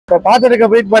இப்போ பார்த்துருக்க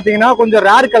breed பார்த்தீங்கன்னா கொஞ்சம்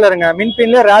ரேர் கலருங்க,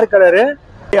 மின்பின்ல ரேர் கலரு.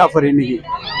 ஆஃபர் இன்னைக்கு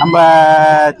நம்ம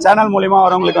சேனல் மூலமா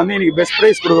வரவங்களுக்கு வந்து இன்னைக்கு பெஸ்ட்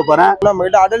பிரைஸ் கொடுக்க போறேன். நம்ம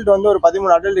கிட்ட அடல்ட் வந்து ஒரு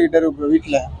 13 அடல்ட் கிட்ட இருக்கு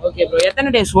வீட்ல. ஓகே ப்ரோ, எத்தனை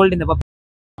டேஸ் ஓல்ட் இந்த பப்பி?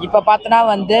 இப்போ பார்த்தனா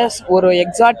வந்து ஒரு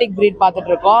எக்ஸாட்டிக் breed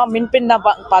பார்த்துட்டு இருக்கோம், மின்பெண் தான்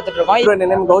பார்த்துட்டு இருக்கோம். இப்போ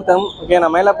என் நேம் கௌதம். ஓகே,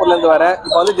 நான் மயிலாப்பூர்ல இருந்து வரேன்.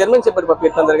 இப்போ வந்து ஜெர்மன் ஷெப்பர்ட் பப்பி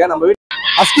எடுத்து வந்திருக்கேன். நம்ம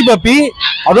அஸ்கி பப்பி,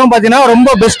 அதுவும் பார்த்தீங்கன்னா ரொம்ப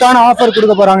பெஸ்ட்டான ஆஃபர்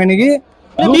கொடுக்க போறாங்க இன்னைக்கு.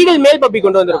 பீகல் மேல் பப்பி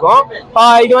கொண்டு வந்திருக்கோம்.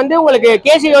 இது வந்து உங்களுக்கு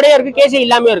கேசியோட இருக்கு, கேசி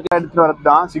இல்லாம இருக்கு. எடுத்துட்டு வரது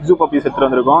தான் சிக்ஸு பப்பீஸ் எடுத்துட்டு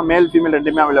வந்திருக்கோம். மேல் ஃபீமேல்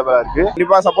ரெண்டுமே அவைலபிளா இருக்கு.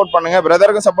 கண்டிப்பா சப்போர்ட் பண்ணுங்க,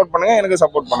 பிரதருக்கு சப்போர்ட் பண்ணுங்க, எனக்கு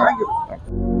சப்போர்ட் பண்ணுங்க.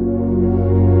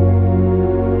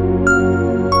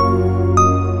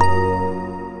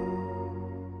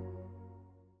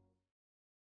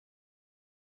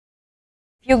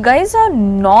 If you guys are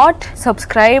not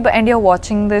subscribed and you're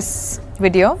watching this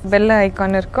video, bell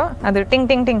icon irko adu ting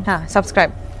ting ting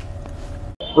subscribe.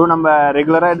 So நம்ம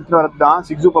ரெகுலரா எடுத்துட்டு வரது தான்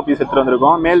சிக்ஸு பப்பீஸ் எடுத்துட்டு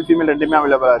வந்திருக்கோம். மேல் ஃபீமேல் ரெண்டுமே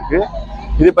அவைலபிளா இருக்கு.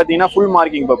 இது பார்த்தீங்கன்னா ஃபுல்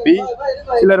மார்க்கிங் பப்பி.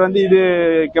 சிலர் வந்து இது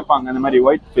கேட்பாங்க, இந்த மாதிரி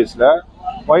ஒயிட் ஃபேஸ்ல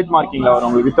ஒயிட் மார்க்கிங்ல வரும்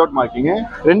உங்களுக்கு, வித்தவுட் மார்க்கிங்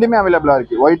ரெண்டுமே அவைலபிளா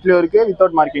இருக்கு. ஒயிட்லயும் இருக்கு,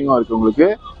 வித்தவுட் மார்க்கிங்கும் இருக்கு. உங்களுக்கு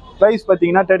ப்ரைஸ்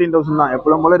பார்த்தீங்கன்னா 13,000 தான்.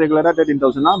 எப்பவும் போல ரெகுலரா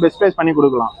 13,000 தான். பெஸ்ட் ப்ரைஸ் பண்ணி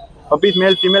கொடுக்கலாம். பப்பீஸ்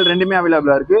மேல் ஃபீமேல் ரெண்டுமே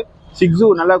அவைலபிளா இருக்கு. சிக்ஸு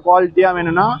நல்ல குவாலிட்டியா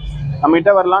வேணும்னா நம்ம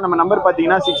கிட்ட வரலாம். நம்ம நம்பர்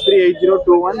பார்த்தீங்கன்னா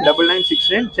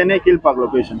 6380219969, சென்னை கீழ்பாக்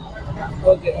லொகேஷன்.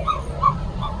 ஓகே,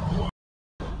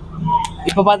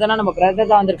 இப்போ பார்த்தனா நம்ம பிரதர்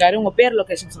தான் வந்திருக்காரு. உங்க பேர்,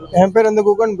 லொகேஷன் சொல்லுங்க. என் பேர் வந்து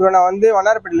குகன் ப்ரோ. நான் வந்து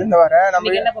வண்ணாரப்பேட்டையில இருந்து வரேன்.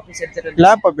 நம்ம என்ன பப்பீஸ் எடுத்துட்டு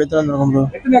லேப் பப்பி எடுத்து வந்திருக்கோம் ப்ரோ.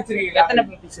 எத்தனை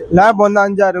பப்பீஸ்? லேப் வந்து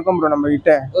 5-6 இருக்கும் ப்ரோ நம்ம கிட்ட.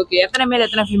 ஓகே, எத்தனை மேல்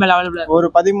எத்தனை ஃபீமேல் அவைலபிள்? ஒரு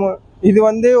 13. இது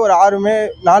வந்து ஒரு 4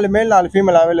 மேல் 4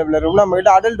 ஃபீமேல் அவைலபிள் இருக்கும். நம்ம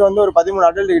கிட்ட அடல்ட் வந்து ஒரு 13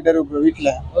 அடல்ட் கிட்ட இருக்கு ப்ரோ வீட்ல.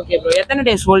 ஓகே ப்ரோ, எத்தனை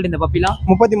டேஸ் ஓல்ட் இந்த பப்பிலாம்?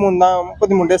 33 தான்.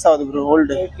 33 டேஸ் ஆகுது bro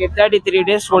old. Okay, 33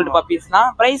 days volt பப்பீஸ்னா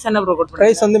price என்ன ப்ரோ கோட் பண்றீங்க?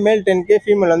 பிரைஸ் வந்து மேல் 10k,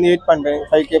 ஃபீமேல் வந்து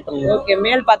 8.5k பண்ணுங்க. ஓகே,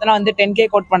 மேல் பார்த்தனா வந்து 10k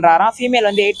கோட் பண்றாராம், ஃபீமேல்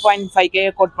வந்து 8.5k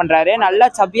கோட் பண்றாரு. நல்லா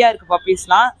சப்பியா இருக்கு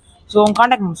பப்பீஸ்லாம். சோ உங்க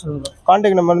கான்டாக்ட் நம்பர் சொல்லுங்க.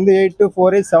 கான்டாக்ட் நம்பர் வந்து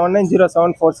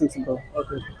 8248790746 ப்ரோ.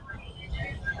 ஓகே.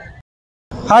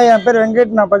 ஹாய், என் பேர்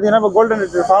வெங்கட். நான் பார்த்தீங்கன்னா இப்போ கோல்டன்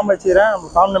ரெட்ரீவர் ஃபார்ம் வச்சுக்கிறேன். நம்ம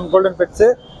ஃபார்ம் நம்ம கோல்டன் பெட்ஸு.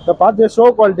 இப்போ பார்த்து show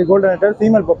quality golden retriever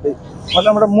female puppy.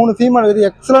 மொத்தம் 3 ஃபீமேல் இருக்குது.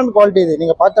 எக்ஸலண்ட் குவாலிட்டி இது.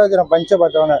 நீங்கள் பார்த்தா வச்சு நான் பஞ்சை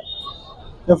பார்த்தவொன்னே.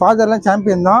 என் ஃபாதர்லாம்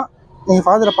சாம்பியன் தான். நீங்கள்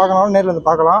ஃபாதரை பார்க்கணும், நேரில் வந்து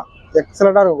பார்க்கலாம்.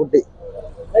 எக்ஸலண்ட்டாக இருக்கும் குட்டி.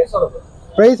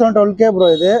 ப்ரைஸ் வந்து 12k ப்ரோ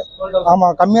இது.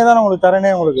 ஆமாம், கம்மியாக தான் உங்களுக்கு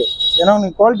தரேனே உங்களுக்கு. ஏன்னா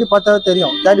உங்களுக்கு குவாலிட்டி பார்த்தாவே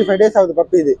தெரியும். 35 டேஸ் ஆகுது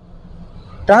பப்பி இது.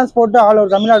 டிரான்ஸ்போர்ட்டு ஆல்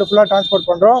ஓவர் தமிழ்நாடு ஃபுல்லாக டிரான்ஸ்போர்ட்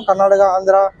பண்ணுறோம். கர்நாடகா,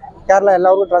 ஆந்திரா, கேரளா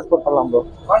எல்லாருக்கும் டிரான்ஸ்போர்ட் பண்ணலாம் ப்ரோ.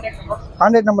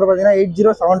 கான்டாக்ட் நம்பர் பார்த்தீங்கன்னா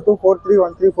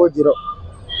 8072431340.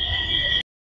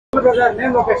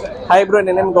 ஹாய் ப்ரோ,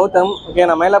 என் நேம் கௌதம். ஓகே,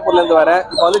 நான் மயிலாப்பூர்ல இருந்து வரேன்.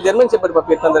 இப்போ வந்து ஜெர்மன் ஷெப்பர்ட்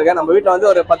பப்பி எடுத்து வந்திருக்கேன். நம்ம வீட்டில் வந்து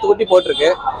ஒரு 10 குட்டி போட்டிருக்கு.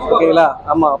 ஓகேங்களா?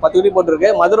 ஆமாம், 10 குட்டி போட்டிருக்கு.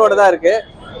 மதுரோட தான் இருக்கு.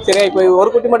 சரி, இப்போ ஒரு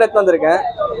குட்டி மட்டும் எடுத்து வந்திருக்கேன்.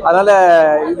 அதனால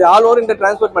இது ஆல் ஓவர் இந்த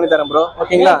டிரான்ஸ்போர்ட் பண்ணி தரேன் ப்ரோ.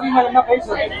 ஓகேங்களா?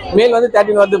 மேல் வந்து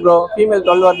 13 வருது ப்ரோ, ஃபீமேல்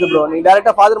 12 வருது ப்ரோ. நீங்கள்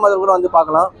டேரெக்டாக ஃபாதர் மதர் கூட வந்து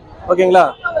பார்க்கலாம். ஓகேங்களா?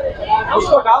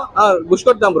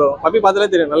 புஷ்கோட் தான் ப்ரோ. பப்பி பார்த்தாலே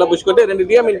தெரியும், நல்லா புஷ்கோட். 2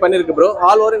 டிஎம் பண்ணிருக்கு ப்ரோ.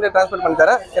 ஆல் ஓவர் இந்த டிரான்ஸ்போர்ட் பண்ணி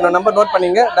தரேன். என்னோட நம்பர் நோட்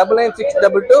பண்ணிங்க,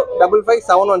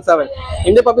 9962255717.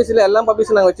 இந்த பப்பீஸ்ல எல்லா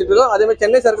பப்பீஸும் நாங்கள் வச்சுட்டு இருக்கோம். அதே மாதிரி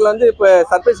சென்னை சர்க்கிள் வந்து இப்போ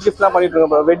சர்ப்ரைஸ் கிஃப்ட்லாம் பண்ணிட்டு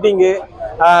இருக்கோம் ப்ரோ. வெட்டிங்கு,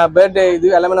 பர்த்டே, இது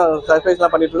எல்லாமே நான்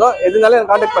சர்ப்ரைஸ்லாம் பண்ணிட்டு இருக்கோம். எதுனாலும்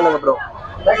எனக்கு கான்டாக்ட் பண்ணுங்க ப்ரோ.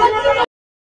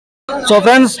 ஸோ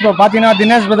ஃப்ரெண்ட்ஸ், இப்போ பார்த்தீங்கன்னா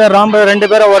தினேஷ் பிரதர், ராம் பிரதர் 2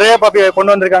 பேரும் ஒரே பப்பி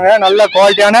கொண்டு வந்திருக்காங்க. நல்ல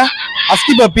குவாலிட்டியான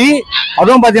அஸ்கி பப்பி.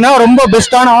 அதுவும் பார்த்தீங்கன்னா ரொம்ப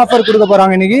பெஸ்ட்டான ஆஃபர் கொடுக்க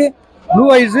போகிறாங்க இன்னைக்கு. ப்ளூ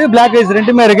ஐஸ், பிளாக் ஐஸ்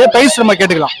ரெண்டுமே இருக்கு. பிரைஸ் நம்ம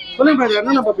கேட்டுக்கலாம். சொல்லுங்க,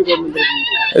 என்னென்ன பப்பி கொண்டு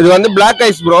வந்திருக்கீங்க? இது வந்து black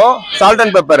ice bro, salt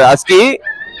and pepper அஸ்கி,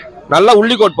 நல்ல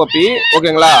உள்ளிகோட் பப்பி.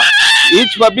 ஓகேங்களா?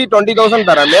 ஈச் பப்பி 20,000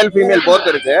 தரேன். மேல் ஃபீமேல் போர்த்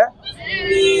இருக்கு.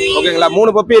 ஓகேங்களா?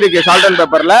 3 பப்பி இருக்கு salt and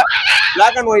பெப்பர்ல.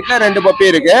 Black and ஒயிட்ல 2 puppy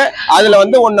இருக்கு. அதுல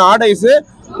வந்து 1 ஆட் ஐஸ்,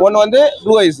 1 வந்து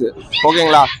ப்ளூ ஐஸ்.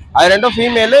 ஓகேங்களா? அது 2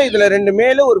 ஃபீமேல், இதுல 2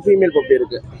 மேல், 1 ஃபீமேல் பப்பி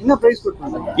இருக்கு. என்ன பிரைஸ்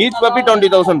கொடுப்பாங்க? Each puppy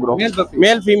 20,000 bro.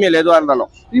 Male female எதுவா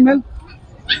இருந்தாலும். ஃபீமேல்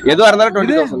எதுவா இருந்தாலும்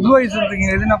 20,000. ப்ளூ ஐஸ் சொல்றீங்க,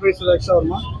 எதுனா பிரைஸ் எக்ஸ்ட்ரா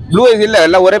வருமா? ப்ளூ ஐஸ் இல்ல,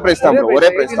 எல்லாம் ஒரே பிரைஸ் தான் ப்ரோ. ஒரே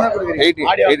பிரைஸ் தான்.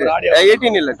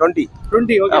 18 இல்ல 20.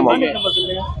 ஓகே. ஆமா. நம்பர்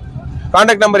சொல்லுங்க.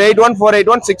 Contact number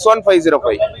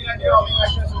 8148161505.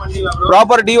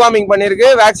 ப்ராப்பர் டிவார்மிங் பண்ணிருக்கு.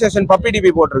 வேக்சினேஷன் பப்பி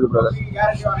டிபி போட்டிருக்கு பிரதர்.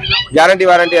 கேரண்டி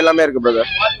வாரண்டி எல்லாமே இருக்கு பிரதர்.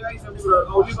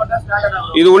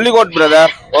 இது உள்ளிகோட்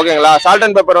பிரதர். ஓகேங்களா? சால்ட்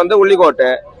அண்ட் பெப்பர் வந்து உள்ளிகோட்டு.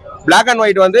 பிளாக் அண்ட்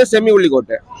ஒயிட் வந்து செமி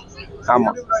உள்ளிகோட்டு. ஆமா.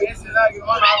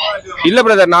 இல்ல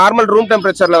பிரதர், நார்மல் ரூம்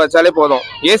டெம்பரேச்சர்ல வச்சாலே போதும்.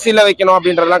 ஏசில வைக்கணும்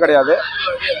அப்படின்றதுலாம் கிடையாது.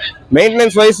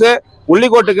 மெயின்டெனன்ஸ் வைஸ்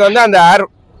உள்ளிகோட்டுக்கு வந்து அந்த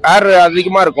ஏர்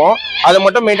அதிகமா இருக்கும், அதை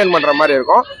மட்டும் மெயின்டைன் பண்ற மாதிரி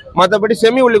இருக்கும். மற்றபடி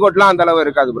செமி உள்ளிகோட்லாம் அந்த அளவு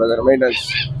இருக்காது brother maintenance.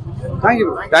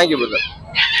 Thank you brother.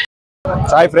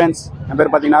 Hi friends, என் பேர்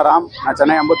பார்த்தீங்கன்னா ராம். நான்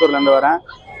சென்னை அம்பத்தூர்லேருந்து வரேன்.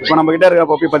 இப்போ நம்ம கிட்ட இருக்க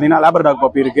பப்பி பார்த்தீங்கன்னா லேப்ரடார்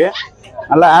பப்பி இருக்குது.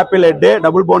 நல்லா apple head,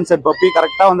 double phone set puppy.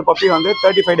 கரெக்டாக வந்து பப்பி வந்து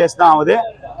 35 டேஸ் தான் ஆகுது.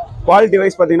 குவாலிட்டி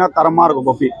வைஸ் பார்த்தீங்கன்னா தரமாக இருக்கும்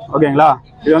பப்பி. ஓகேங்களா?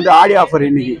 இது வந்து ஆடி ஆஃபர்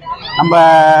இன்னைக்கு நம்ம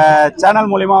சேனல்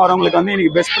மூலிமா வரவங்களுக்கு வந்து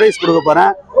இன்னைக்கு பெஸ்ட் ப்ரைஸ் கொடுக்க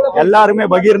போகிறேன். எல்லாருமே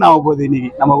பகீர்னு ஆக போகுது இன்னைக்கு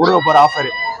நம்ம கொடுக்க போகிற ஆஃபர்.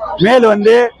 மேல்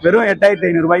வந்து வெறும்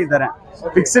 8500 ரூபாய்க்கு தரேன்,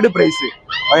 ஃபிக்ஸ்டு ப்ரைஸ்.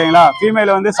 ஓகேங்களா?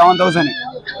 ஃபீமேல் வந்து 7000.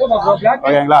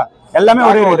 ஓகேங்களா? எல்லாமே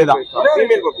ஒரே ரேட்டு தான்,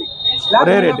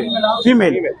 ஒரே ரேட்டு.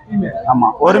 ஃபீமேல்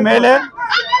ஆமாம். ஒரு மேலு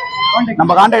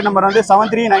நம்ம கான்டாக்ட் நம்பர் வந்து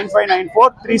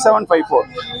 7395943754.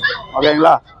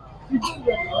 ஓகேங்களா?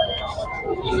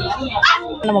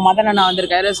 நம்ம மதன் அண்ணா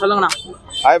வந்திருக்காரு, சொல்லுங்கண்ணா.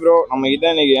 ஹாய் ப்ரோ, நம்ம கிட்ட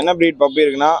இன்னைக்கு என்ன ப்ரீட் பப்பி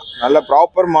இருக்குன்னா நல்ல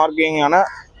ப்ராப்பர் மார்க்கிங்கான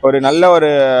ஒரு நல்ல ஒரு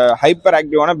ஹைப்பர்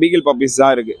ஆக்டிவான பீகிள் பப்பீஸ்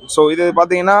தான் இருக்கு. ஸோ இது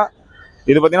பார்த்தீங்கன்னா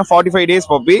 45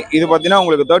 டேஸ் பப்பி, இது பார்த்தீங்கன்னா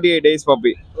உங்களுக்கு 38 days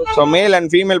puppy. So male and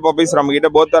female puppies நம்ம கிட்ட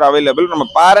போத் ஆர் அவைலபிள். நம்ம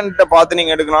பேரண்ட்டை பார்த்து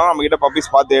நீங்கள் எடுக்கணும், நம்ம கிட்ட பப்பீஸ்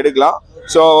பார்த்து எடுக்கலாம்.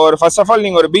 ஸோ ஒரு ஃபர்ஸ்ட் ஆஃப் ஆல்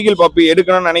நீங்கள் ஒரு பீகிள் பப்பி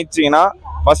எடுக்கணும்னு நினைச்சீங்கன்னா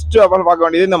ஃபர்ஸ்ட் ஆஃப் ஆல் பார்க்க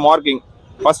வேண்டியது இந்த மார்க்கிங்,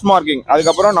 ஃபர்ஸ்ட் மார்க்கிங்.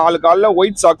 அதுக்கப்புறம் 4 காலில்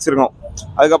ஒயிட் சாக்ஸ் இருக்கும்,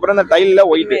 அதுக்கப்புறம் இந்த டைலில்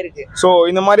ஒயிட். ஸோ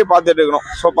இந்த மாதிரி பார்த்துட்டு இருக்கணும்.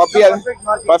 ஸோ பப்பி அது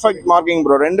பர்ஃபெக்ட் மார்க்கிங்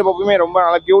ப்ரோ. 2 பப்பியுமே ரொம்ப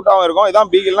நல்லா கியூட்டாகவும் இருக்கும். இதான்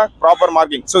பீகிள்னா ப்ராப்பர்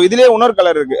மார்க்கிங். ஸோ இதுலேயே இன்னொரு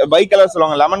கலர் இருக்கு, பை கலர்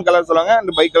சொல்லுவாங்க, லெமன் கலர் சொல்லுவாங்க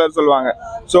அண்ட் பை கலர் சொல்லுவாங்க.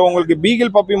 ஸோ உங்களுக்கு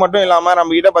பீகிள் பப்பி மட்டும் இல்லாமல்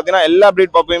நம்ம கிட்ட பார்த்தீங்கன்னா எல்லா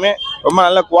ப்ரீட் பப்பியுமே ரொம்ப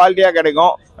நல்ல குவாலிட்டியாக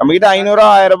கிடைக்கும். நம்ம கிட்ட 500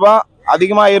 1000 ரூபாய்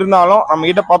அதிகமாக இருந்தாலும் நம்ம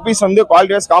கிட்ட பப்பீஸ் வந்து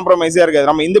குவாலிட்டி வைஸ் காம்ப்ரமைஸே இருக்காது.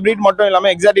 நம்ம இந்த ப்ரீட் மட்டும்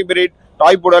இல்லாமல் எக்ஸாட்டிக் ப்ரீட்,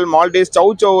 டாய் புடல், மால்டேஸ், சௌ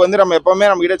வந்து நம்ம எப்பவுமே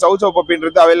நம்ம கிட்ட சௌ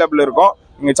பப்பின்றது அவைலபிள் இருக்கும்.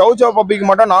 நீங்க சௌ பப்பிக்கு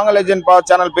மட்டும் நாங்க லெஜெண்ட் பா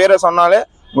சேனல் பேரை சொன்னாலே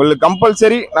உங்களுக்கு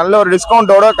கம்பல்சரி நல்ல ஒரு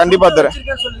டிஸ்கவுண்டோட கண்டிப்பா தரேன்.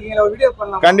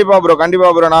 கண்டிப்பா ப்ரோ, கண்டிப்பா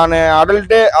ப்ரோ. நான்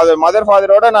அடல்ட்டு அது மதர்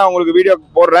ஃபாதரோட நான் உங்களுக்கு வீடியோ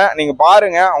போடுறேன், நீங்க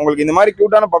பாருங்க. உங்களுக்கு இந்த மாதிரி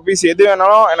கியூட்டான பப்பீஸ் எது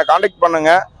வேணாலும் என்னை கான்டாக்ட்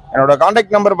பண்ணுங்க. என்னோட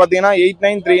கான்டாக்ட் நம்பர் பார்த்தீங்கன்னா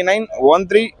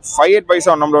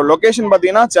 8939135857. நம்மளோட லொகேஷன்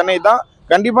பார்த்தீங்கன்னா சென்னை தான்.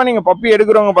 கண்டிப்பா நீங்க பப்பி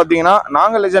எடுக்கிறவங்க பார்த்தீங்கன்னா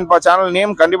நாங்க லெஜெண்ட் பா சேனல்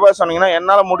நேம் கண்டிப்பா சொன்னீங்கன்னா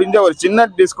என்னால முடிஞ்ச ஒரு சின்ன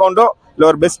டிஸ்கவுண்டோ இல்லை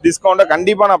ஒரு பெஸ்ட் டிஸ்கவுண்டோ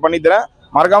கண்டிப்பா நான் பண்ணித்தரேன்.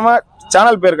 மறக்காம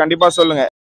சேனல் பேர் கண்டிப்பா சொல்லுங்க.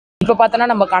 இப்போ பார்த்தோன்னா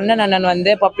நம்ம கண்ணன் அண்ணன்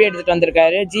வந்து பப்பி எடுத்துகிட்டு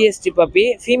வந்திருக்காரு. GST puppy,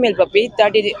 female puppy,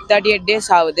 38 days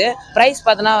ஆகுது. ப்ரைஸ்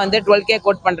பார்த்தோன்னா வந்து 12K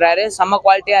கோட் பண்ணுறாரு. செம்ம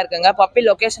குவாலிட்டியாக இருக்குங்க. பப்பி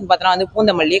லொக்கேஷன் பார்த்தோன்னா வந்து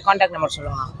பூந்தமல்லி. கான்டாக்ட் நம்பர்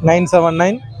சொல்லுங்க.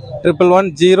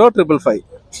 9791110555.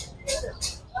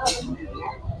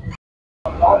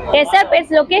 எஸ் சார்,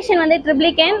 பெட்ஸ் லொக்கேஷன் வந்து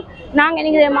ட்ரிப்ளிகேன். நாங்கள்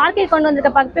நீங்கள் மார்க்கெட் கொண்டு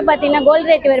வந்திருக்க பப்பி பார்த்தீங்கன்னா கோல்டு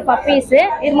ரெட்ரிவர் பப்பீஸு.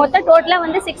 இது மொத்தம் டோட்டலாக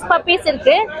வந்து 6 பப்பீஸ்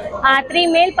இருக்குது. 3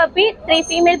 மேல் பப்பி, 3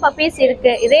 ஃபீமேல் பப்பீஸ்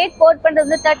இருக்குது. ரேட் கோட் பண்ணுறது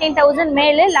வந்து 13,000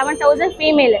 மேலு, 11,000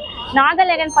 ஃபீமேலு.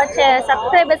 நாகலகன்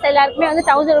சப்ஸ்கிரைபர்ஸ் எல்லாருக்குமே வந்து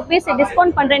 1000 rupees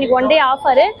டிஸ்கவுண்ட் பண்ணுறேன். இன்னைக்கு 1 day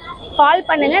ஆஃபரு. கால்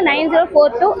பண்ணுங்க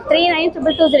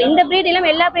 9042392220. இந்த ப்ரீட்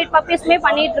இல்லாமல் எல்லா ப்ரீட் பப்பீஸுமே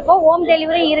பண்ணிட்டு இருக்கோம். ஹோம்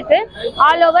டெலிவரி இருக்கு.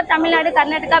 ஆல் ஓவர் தமிழ்நாடு,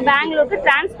 கர்நாடகா, பெங்களூருக்கு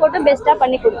டிரான்ஸ்போர்ட்டும் பெஸ்ட்டாக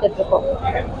பண்ணி கொடுத்துட்ருக்கோம்.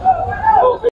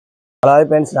 ஹலோ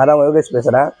ஃப்ரெண்ட்ஸ், நான் யோகேஷ்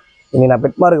பேசுகிறேன். இன்னைக்கு நான்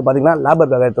பெட்மார்க்கு பார்த்தீங்கன்னா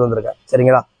லேபர்டாக் எடுத்து வந்திருக்கேன்.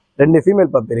 சரிங்களா? 2 ஃபீமேல்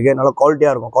பப்பி இருக்குது, நல்லா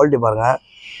குவாலிட்டியாக இருக்கும். குவாலிட்டி பாருங்கள்.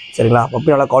 சரிங்களா? பப்பி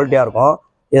நல்லா குவாலிட்டியாக இருக்கும்.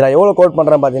 இதை நான் எவ்வளோ கோட்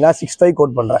பண்ணுறேன் பார்த்தீங்கன்னா 65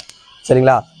 கோட் பண்ணுறேன்.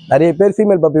 சரிங்களா? நிறைய பேர்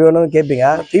ஃபீமேல் பப்பி வேணும்னு கேட்பீங்க.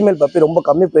 ஃபீமேல் பப்பி ரொம்ப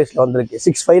கம்மி ப்ரைஸில் வந்திருக்கு,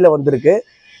 65ல் வந்திருக்கு.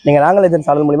 நீங்கள் நாங்கள் ஏஜென்ட்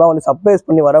சேனல் மூலிமா வந்து சர்ப்ரைஸ்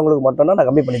பண்ணி வரவங்களுக்கு மட்டும்தான் நான்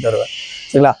கம்மி பண்ணி தருவேன்.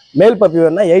 சரிங்களா? மேல் பப்பி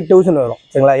வேணும்னா 8000 வரும்.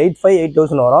 சரிங்களா?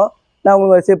 8000 வரும். நான்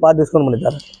உங்களுக்கு வச்சு பார்த்து டிஸ்கவுண்ட் பண்ணி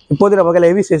தரேன். இப்போது நம்ம கையில்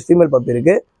ஹெவி சைஸ் ஃபீமேல் பப்பி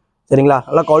இருக்குது. சரிங்களா?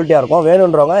 நல்லா குவாலிட்டியாக இருக்கும்.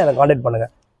 வேணுன்றவங்க எனக்கு கான்டாக்ட்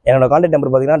பண்ணுங்கள். என்னோட கான்டாக்ட்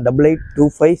நம்பர் பார்த்தீங்கன்னா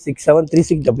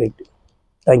 8825673688.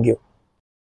 தேங்க்யூ.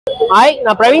 ஹாய்,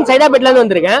 நான் பிரவீன் சைதாபேட்லேருந்து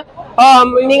வந்திருக்கேன்.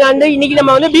 நீங்கள் வந்து இன்னைக்கு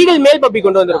நம்ம வந்து பீகல் மேல் பப்பி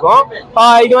கொண்டு வந்திருக்கோம்.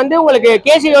 இது வந்து உங்களுக்கு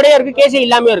கேசியோடய இருக்குது, கேசி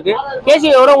இல்லாமல் இருக்குது.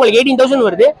 கேசியோட உங்களுக்கு 18,000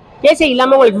 வருது, கேசி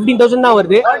இல்லாமல் உங்களுக்கு 15,000 தான்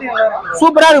வருது.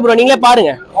 சூப்பராக இருக்கு ப்ரோ, நீங்களே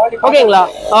பாருங்க. ஓகேங்களா?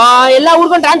 எல்லா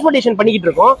ஊருக்கும் டிரான்ஸ்போர்ட்டேஷன் பண்ணிக்கிட்டு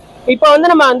இருக்கோம். இப்போ வந்து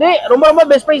நம்ம வந்து ரொம்ப ரொம்ப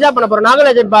பெஸ்ட் ப்ரைஸாக பண்ண போகிறோம்.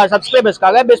 நாகலஜன்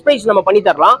சப்ஸ்கிரைபர்ஸ்க்காக பெஸ்ட் ப்ரைஸ் நம்ம பண்ணி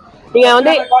தரலாம். நீங்கள்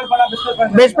வந்து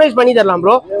பெஸ்ட் ப்ரைஸ் பண்ணி தரலாம்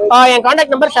ப்ரோ. என்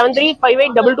கான்டாக்ட் நம்பர்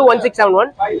 7358221671.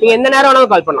 நீங்கள் எந்த நேரம்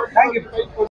வேணாலும் கால் பண்ணலாம்.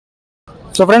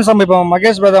 ஸோ ஃப்ரெண்ட்ஸ், நம்ம இப்போ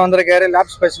மகேஷ் பிரதர் வந்திருக்காரு,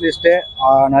 லேப் ஸ்பெஷலிஸ்ட்டு.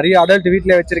 நிறைய அடல்ட்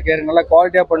வீட்டில் வச்சிருக்காரு, நல்லா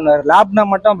குவாலிட்டியாக பண்ணுவார். லேப்னா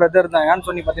மட்டும் பிரதர் தான். ஏன்னு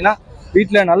சொல்லி பார்த்தீங்கன்னா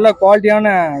வீட்டில் நல்ல குவாலிட்டியான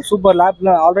சூப்பர் லேப்ல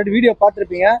ஆல்ரெடி வீடியோ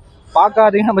பார்த்துருப்பீங்க.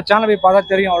 பார்க்காதீங்க, நம்ம சேனல் போய் பார்த்தா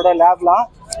தெரியும் அவரோட லேப்லாம்.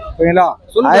 ஓகேங்களா?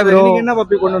 என்ன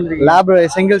பப்பி கொண்டு வந்திருக்கீங்க? லேப்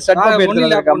சிங்கிள் செட் பப்பி எடுத்து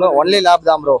வந்திருக்கோம். ஒன்லி லேப்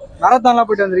தான் ப்ரோ. மரத்தான்லாம்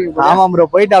போயிட்டு வந்திருக்கீங்க? ஆமா ப்ரோ,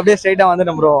 போயிட்டு அப்படியே ஸ்ட்ரைட்டா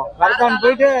வந்துட்டோம் ப்ரோ. மரத்தான்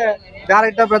போயிட்டு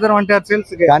டைரக்டா பிரதர் வந்துட்டார்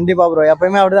சேல்ஸ்க்கு. கண்டிப்பா ப்ரோ,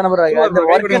 எப்பயுமே அப்படிதான் ப்ரோ. இந்த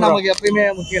வர்க் நமக்கு எப்பயுமே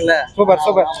முக்கியம் இல்ல. Super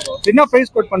super. என்ன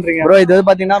பிரைஸ் கோட் பண்றீங்க ப்ரோ? இது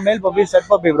பாத்தீங்கன்னா male puppy set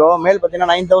puppy bro. மேல் பாத்தீங்கன்னா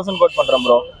 9000 கோட் பண்றோம்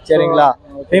ப்ரோ. சரிங்களா?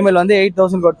 ஃபீமேல் வந்து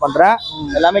 8000 கோட் பண்றேன்.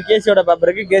 எல்லாமே கேசியோட பேப்பர்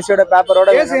இருக்கு. கேசியோட பேப்பரோட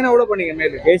கேசி என்ன எவ்வளவு பண்ணீங்க?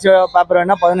 மேல் கேசியோட பேப்பர்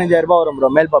வேணா 15,000 ரூபாய் வரும்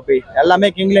ப்ரோ. மேல் பப்பி எல்லாமே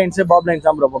கிங் லைன்ஸ், பாப் லைன்ஸ்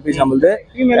தான் ப்ரோ பப்பி நம்மளுது.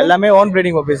 எல்லாமே ஓன்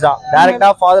பிரீடிங் பப்பீஸ் தான். டைரக்டா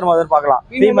ஃபாதர் மதர் பார்க்கலாம்.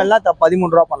 ஃபீமேல்னா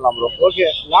 13 ரூபாய் பண்ணலாம் ப்ரோ. ஓகே.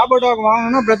 லேபர்டாக்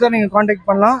வாங்கணும்னா பிரதர் நீங்க கான்டாக்ட்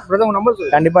பண்ணலாம். பிரதர் உங்க நம்பர்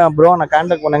சொல்லுங்க. கண்டிப்பா ப்ரோ, நான்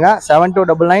கான்டாக்ட் பண்ணுங்க.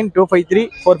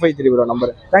 7299253453 bro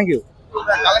number. Thank you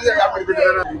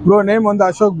bro. Name வந்து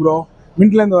அசோக் ப்ரோ.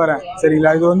 மின்ட்ல இருந்து வரேன்.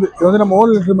 சரிங்களா? இது வந்து நம்ம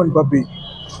ஓன் லிட்டில்மென்ட் பப்பி.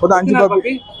 மொத்தம் 5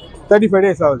 பப்பி 35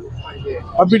 days ஆகுது.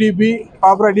 பப்பி டிபி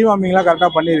ப்ராப்பராக டிவார்மிங்லாம்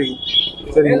கரெக்டாக பண்ணியிருக்கு.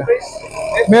 சரிங்களா?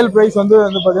 மேல் ப்ரைஸ் வந்து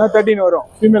பார்த்தீங்கன்னா 13 வரும்,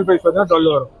 ஃபீமேல் ப்ரைஸ் பார்த்தீங்கன்னா 12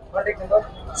 வரும்.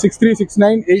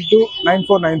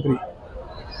 6369829493.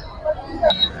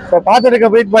 இப்போ பார்த்துட்டு இருக்க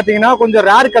ப்ரீட் பார்த்தீங்கன்னா கொஞ்சம்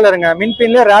ரேர் கலருங்க,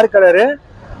 மின்பின்லேயே ரேர் கலரு.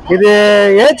 இது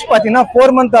ஏஜ் பார்த்தீங்கன்னா 4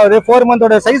 month ஆகுது. 4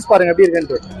 monthோட சைஸ் பாருங்க எப்படி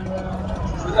இருக்குன்ட்டு.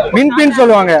 மின்பின்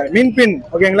சொல்லுவாங்க, மின்பின்.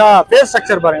 ஓகேங்களா? ஃபேஸ்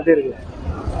ஸ்ட்ரக்சர் பாருங்க எப்படி இருக்கு.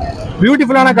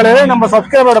 பியூட்டிஃபுல்லான கலரு. நம்ம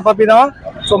சப்ஸ்கிரைபரோட பப்பி தான்.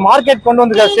 ஸோ மார்க்கெட் கொண்டு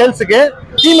வந்திருக்க சேல்ஸுக்கு.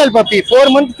 Female puppy, 4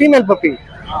 month female puppy.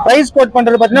 Price code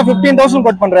பண்றது பார்த்தீங்கன்னா 15,000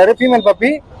 கோட் பண்றாரு ஃபீமேல்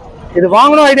பப்பி. இது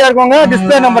வாங்கணும் ஐடியா இருக்கவங்க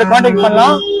டிஸ்பிளே நம்பர் கான்டாக்ட்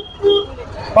பண்ணலாம்.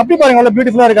 பப்பி பாருங்க அவ்வளோ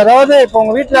பியூட்டிஃபுல்லா இருக்கு. அதாவது இப்போ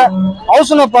உங்க வீட்டில் ஹவுஸ்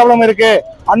ஓனர் ப்ராப்ளம் இருக்கு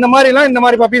அந்த மாதிரிலாம் இந்த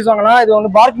மாதிரி பப்பீஸ் வாங்கலாம். இது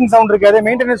வந்து பார்க்கிங் சவுண்ட் இருக்காது,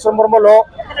 மெயின்டெனன்ஸ் ரொம்ப லோ.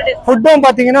 ஃபுட்டும்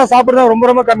பார்த்தீங்கன்னா சாப்பிட்றது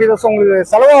ரொம்ப கம்மி தான். ஸோ உங்களுக்கு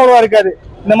செலவும் அவ்வளோவா இருக்காது.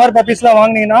 இந்த மாதிரி பப்பீஸ்லாம்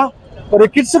வாங்கினீங்கன்னா ஒரு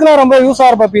கிட்ஸுக்குலாம் ரொம்ப யூஸ்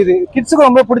ஆகிற பப்பி. இது கிட்ஸுக்கு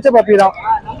ரொம்ப பிடிச்ச பப்பி தான்.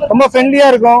 ரொம்ப ஃப்ரெண்ட்லியா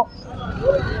இருக்கும்.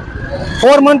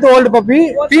 4 month old puppy,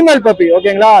 female puppy.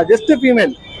 ஓகேங்களா? Just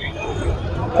female.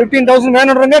 15,000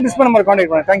 வேணுன்றவங்க டிஸ்பிளே நம்பர்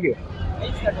கான்டாக்ட் பண்ணுங்க. தேங்க்யூ.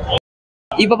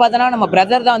 இப்போ பார்த்தோன்னா நம்ம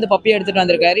பிரதர் தான் வந்து பப்பி எடுத்துட்டு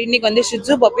வந்திருக்காரு. இன்னைக்கு வந்து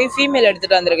ஷிட்ஸு பப்பி ஃபீமேல்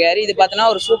எடுத்துட்டு வந்திருக்காரு. இது பார்த்தோன்னா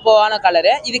ஒரு சூப்பரான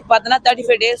கலரு. இதுக்கு பார்த்தோன்னா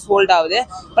 35 days ஓல்ட் ஆகுது.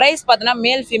 ப்ரைஸ் பார்த்தோன்னா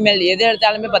மேல் ஃபீமேல் எது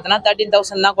எடுத்தாலுமே பார்த்தோன்னா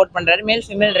 13,000 தான் கோட் பண்ணுறாரு. மேல்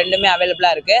ஃபீமேல் ரெண்டுமே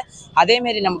அவைலபிளாக இருக்கு.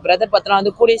 அதேமாரி நம்ம பிரதர் பார்த்தோன்னா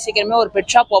வந்து கூடிய சீக்கிரமே ஒரு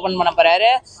பெட் ஷாப் ஓப்பன் பண்ண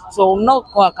போறாரு. ஸோ இன்னும்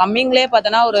கம்மிங்லேயே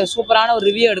பார்த்தோன்னா ஒரு சூப்பரான ஒரு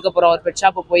ரிவ்யூ எடுக்க போகிறோம் ஒரு பெட்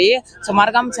ஷாப்பை போய். ஸோ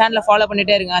மறக்காம சேனலை ஃபாலோ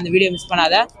பண்ணிட்டே இருங்க. அந்த வீடியோ மிஸ்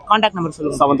பண்ணாத. கான்டாக்ட் நம்பர்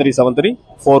சொல்லுங்க.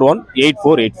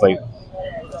 7373418485.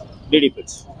 DD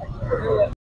pets.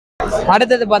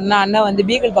 அடுத்தது பார்த்தோன்னா அண்ணன் வந்து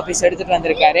பீகல் பப்பீஸ் எடுத்துட்டு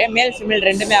வந்திருக்காரு. மேல் ஃபீமேல்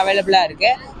ரெண்டுமே அவைலபிளா இருக்கு.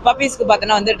 பப்பீஸ்க்கு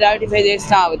பார்த்தோன்னா வந்து 35 days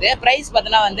தான் ஆகுது. ப்ரைஸ்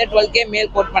பார்த்தோன்னா வந்து 12K மேல்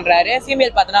கோட் பண்றாரு.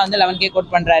 ஃபீமேல் பார்த்தோன்னா வந்து 11K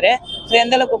கோட் பண்றாரு. ஸோ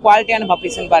எந்த அளவுக்கு குவாலிட்டியான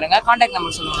பப்பீஸ்ன்னு பாருங்க. கான்டாக்ட்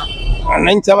நம்பர் சொல்லுங்க.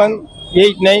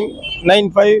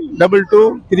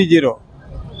 9789952230.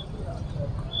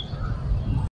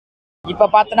 இப்போ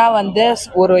பார்த்தோன்னா வந்து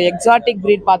ஒரு எக்ஸாட்டிக்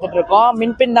ப்ரீட் பார்த்துட்டு இருக்கோம்.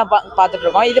 மின்பின் தான் பார்த்துட்டு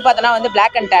இருக்கோம். இது பார்த்தோன்னா வந்து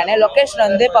பிளாக் அண்ட் டேனு. லொக்கேஷன்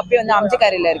வந்து பப்பி வந்து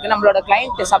அம்ஜிக்காரியில் இருக்கு. நம்மளோட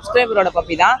கிளைண்ட் சப்ஸ்கிரைபரோட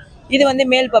பப்பி தான். இது வந்து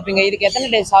மேல் பப்பிங்க. இதுக்கு எத்தனை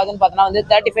டேஸ் ஆகுதுன்னு பார்த்தோன்னா வந்து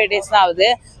 35 days தான் ஆகுது.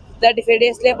 35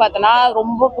 daysலேயே பார்த்தோன்னா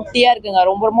ரொம்ப குட்டியாக இருக்குங்க.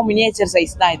 ரொம்ப மினியேச்சர்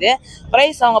சைஸ் தான் இது.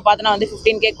 ப்ரைஸ் அவங்க பார்த்தோன்னா வந்து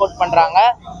 15K கோட் பண்ணுறாங்க.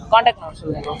 கான்டாக்ட் நம்பர்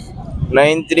சொல்லுங்க.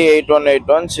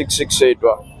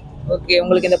 9381816681. ஓகே,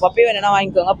 உங்களுக்கு இந்த பப்பி வேணும்னா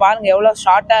வாங்கிக்கோங்க. பாருங்க எவ்வளோ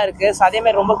ஷார்ட்டாக இருக்கு. அதே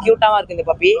மாதிரி ரொம்ப க்யூட்டாகவும் இருக்கு இந்த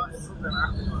பப்பி.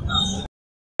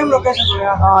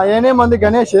 என் நேம் வந்து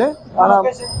கணேஷ். ஆனால்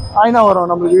ஐநா வரும்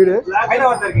நம்மளுக்கு வீடு.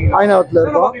 ஐநாவத்தில்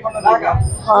இருக்கும்.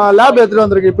 லேப் எடுத்துகிட்டு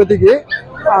வந்திருக்கு இப்போதைக்கு.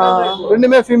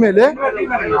 ரெண்டுமே ஃபீமேலு.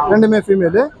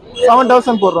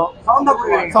 7,000 போடுறோம்.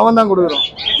 7 தான் கொடுக்குறோம்.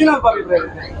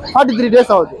 43 days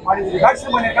ஆகுது.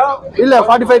 இல்லை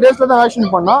 45 daysல தான்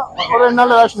வேக்சின் பண்ணோம். ஒரு 2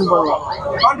 நாளில் வேக்சின் பண்ணலாம்.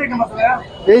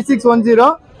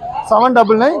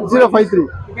 8610799053.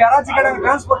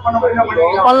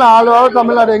 பண்ணலாம். ஆல் ஓவர்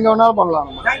தமிழ்நாடு எங்கே வேணாலும் பண்ணலாம்.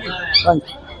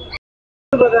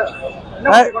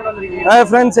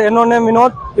 ஃப்ரெண்ட்ஸ், என்னோட நேம்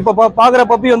வினோத். இப்போ பார்க்குற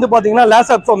பப்பி வந்து பார்த்தீங்கன்னா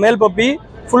லேசாப்ஸோ மேல் பப்பி,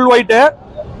 ஃபுல் ஒயிட்டு.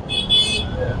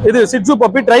 இது சிட்ஸு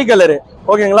பப்பி ட்ரை கலரு.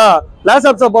 ஓகேங்களா?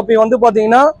 லேசாப்ஸோ பப்பி வந்து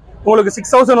பார்த்தீங்கன்னா உங்களுக்கு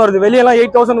 6,000 வருது. வெளியெல்லாம்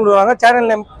 8,000 கொடுக்குறாங்க. சேனல்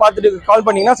நேம் பார்த்துட்டு கால்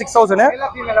பண்ணிங்கன்னா 6,000.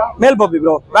 Male puppy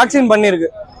bro. வேக்சின் பண்ணியிருக்கு.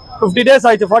 50 days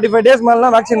ஆயிடுச்சு. 45 days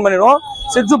மேலாம் வேக்சின் பண்ணிடுவோம்.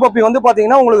 சிட்ஸு பப்பி வந்து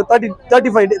பார்த்தீங்கன்னா உங்களுக்கு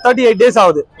 38 days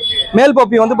ஆகுது. மேல்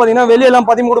பப்பி வந்து பார்த்தீங்கன்னா வெளியெல்லாம்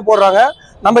 13 போடுறாங்க.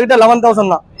 நம்ம கிட்ட 11,000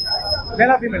 தான்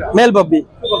மேல் பப்பி.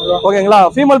 ஓகேங்களா?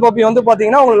 ஃபீமேல் பப்பி வந்து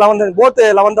பார்த்தீங்கன்னா உங்களுக்கு போத்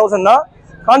 11,000 தான்.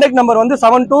 கான்டாக்ட் நம்பர் வந்து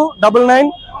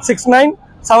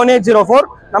 7299697804.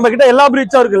 நம்ம கிட்ட எல்லா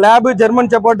பிரீட்ஸும் இருக்கு. Lab,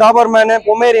 German shepherd, Doberman,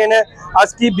 Pomeranian,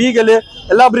 husky, பீகல்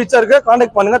எல்லா பிரீட்ஸும் இருக்கு.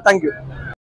 கான்டாக்ட் பண்ணுங்க. தேங்க்யூ.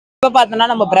 இப்போ பார்த்தோன்னா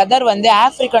நம்ம பிரதர் வந்து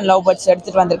ஆஃப்ரிக்கன் லவ் பேர்ட்ஸ்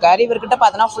எடுத்துட்டு வந்திருக்காரு. இவர்கிட்ட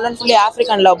பார்த்தோன்னா full and fully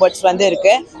African love birds வந்து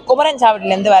இருக்கு. குமரன்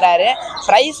சாவடிலேருந்து வராரு.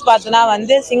 ப்ரைஸ் பார்த்தோன்னா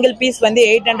வந்து சிங்கிள் பீஸ் வந்து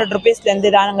 800 rupeesலேருந்து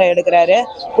தானுங்க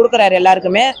கொடுக்குறாரு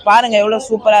எல்லாருக்குமே. பாருங்க எவ்வளோ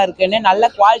சூப்பராக இருக்குன்னு. நல்ல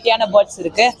குவாலிட்டியான பேர்ட்ஸ்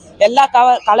இருக்கு. எல்லா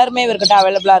கலருமே இவர்கிட்ட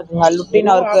அவைலபிளாக இருக்குங்க.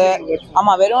 லுட்டினோ இருக்கு.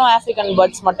 ஆமாம், வெறும் ஆஃப்ரிக்கன்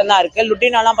பேர்ட்ஸ் மட்டும்தான் இருக்கு.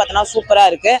 லுட்டினோலாம் பார்த்தோன்னா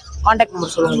சூப்பராக இருக்கு. கான்டாக்ட்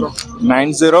நம்பர் சொல்லுங்க.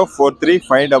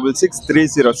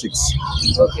 9043566306.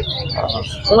 ஓகே,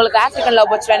 உங்களுக்கு ஆஃப்ரிக்கன் லவ்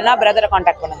பேர்ட்ஸ் வேணும்னா பிரதரை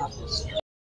கான்டாக்ட் பண்ணுங்க.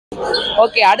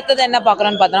 ஓகே, அடுத்தது என்ன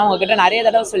பார்க்குறோன்னு பார்த்தோன்னா உங்ககிட்ட நிறைய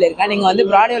தடவை சொல்லியிருக்கேன். நீங்கள் வந்து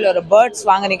பிராட்வேல ஒரு பேர்ட்ஸ்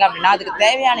வாங்குறீங்க அப்படின்னா அதுக்கு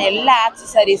தேவையான எல்லா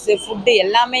ஆக்சசரிஸு, ஃபுட்டு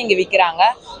எல்லாமே இங்கே விற்கிறாங்க.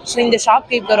 ஸோ இந்த ஷாப்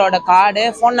கீப்பரோட கார்டு,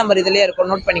 ஃபோன் நம்பர் இதுலேயே இருக்கும்,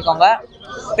 நோட் பண்ணிக்கோங்க.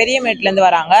 பெரியமேட்லேருந்து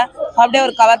வராங்க. அப்படியே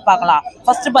ஒரு கவர் பார்க்கலாம்.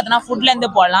 ஃபர்ஸ்ட் பார்த்தோன்னா ஃபுட்லேருந்து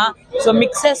போடலாம். ஸோ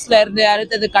மிக்சர்ஸ்லேருந்து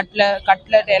அடுத்தது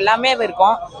கட்லெட் எல்லாமே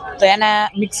இருக்கும். ஸோ ஏன்னா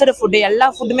மிக்சடு ஃபுட்டு எல்லா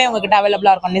ஃபுட்டுமே உங்ககிட்ட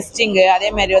அவைலபிளாக இருக்கும். நெஸ்டிங்கு,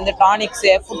 அதேமாரி வந்து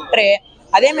டானிக்ஸு, ஃபுட் ட்ரே,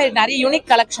 அதேமாரி நிறைய யூனிக்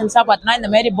கலெக்ஷன்ஸாக பார்த்தோன்னா இந்த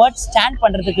மாதிரி பேர்ட்ஸ் ஸ்டாண்ட்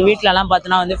பண்ணுறதுக்கு வீட்டிலலாம்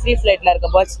பார்த்தோன்னா வந்து ஃப்ரீ ஃப்ளைட்டில் இருக்க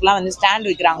பேர்ட்ஸ்க்குலாம் வந்து ஸ்டாண்ட்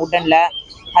வைக்கிறாங்க உட்டனில்.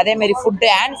 அதே மாதிரி ஃபுட்டு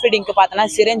ஹேண்ட் ஃபீடிங்க்கு பார்த்தோன்னா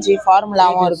சிரஞ்சி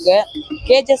ஃபார்முலாவும் இருக்கு.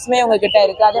 கேஜஸ்மே உங்ககிட்ட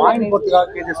இருக்கு. அதே மாதிரி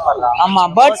ஆமா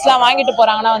பேர்ட்ஸ்லாம் வாங்கிட்டு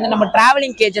போறாங்கன்னா வந்து நம்ம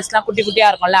டிராவலிங் கேஜஸ்லாம் குட்டி குட்டியா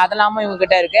இருக்கும்ல, அதெல்லாமும் இவங்க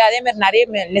கிட்ட இருக்கு. அதே மாதிரி நிறைய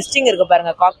நெஸ்டிங் இருக்கு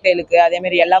பாருங்க, காக்டெயிலுக்கு. அதே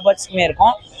மாதிரி எல்லா பேர்ட்ஸ்க்குமே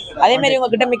இருக்கும். அதே மாதிரி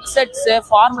உங்ககிட்ட மிக்சட்ஸ்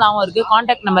ஃபார்முலாவும் இருக்கு.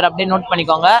 கான்டாக்ட் நம்பர் அப்படியே நோட்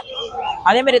பண்ணிக்கோங்க.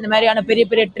 அதே மாதிரி இந்த மாதிரியான பெரிய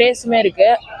பெரிய ட்ரேஸுமே இருக்கு.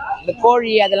 இந்த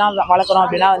கோழி அதெல்லாம் வளர்க்குறோம்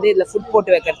அப்படின்னா வந்து இதுல ஃபுட்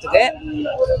போட்டு வைக்கிறதுக்கு.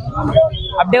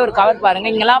 அப்படியே ஒரு கவர் பாருங்க.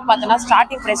 இங்கெல்லாம் பார்த்தோன்னா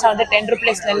ஸ்டார்டிங் ப்ரைஸா வந்து 10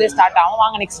 rupeesல இருந்து ஸ்டார்ட் ஆகும்.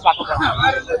 வாங்க நெக்ஸ்ட் பார்க்க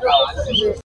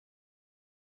போறோம்.